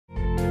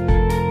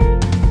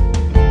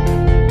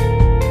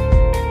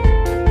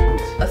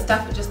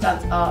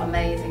Just Dance are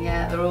amazing,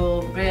 yeah. They're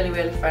all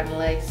really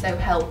friendly, so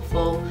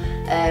helpful.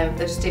 They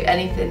just do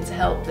anything to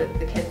help the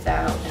kids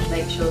out and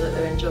make sure that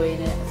they're enjoying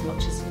it as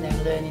much as, you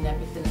know, learning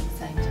everything at the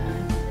same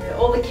time.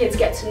 All the kids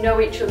get to know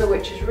each other,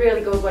 which is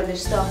really good when they're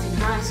starting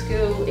high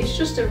school. It's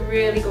just a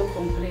really good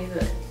company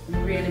that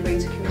really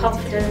brings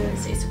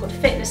confidence. It's a good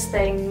fitness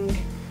thing,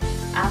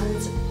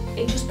 and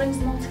it just brings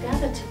them all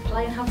together to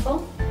play and have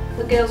fun.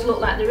 The girls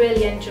look like they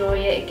really enjoy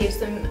it. It gives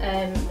them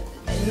a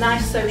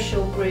nice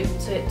social group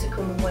to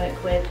come and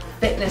work with.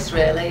 Fitness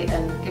really,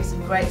 and gives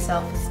them great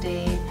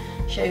self-esteem,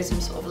 shows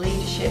them sort of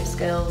leadership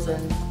skills.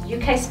 And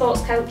UK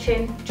sports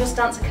coaching, Just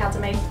Dance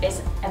Academy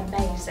is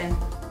amazing.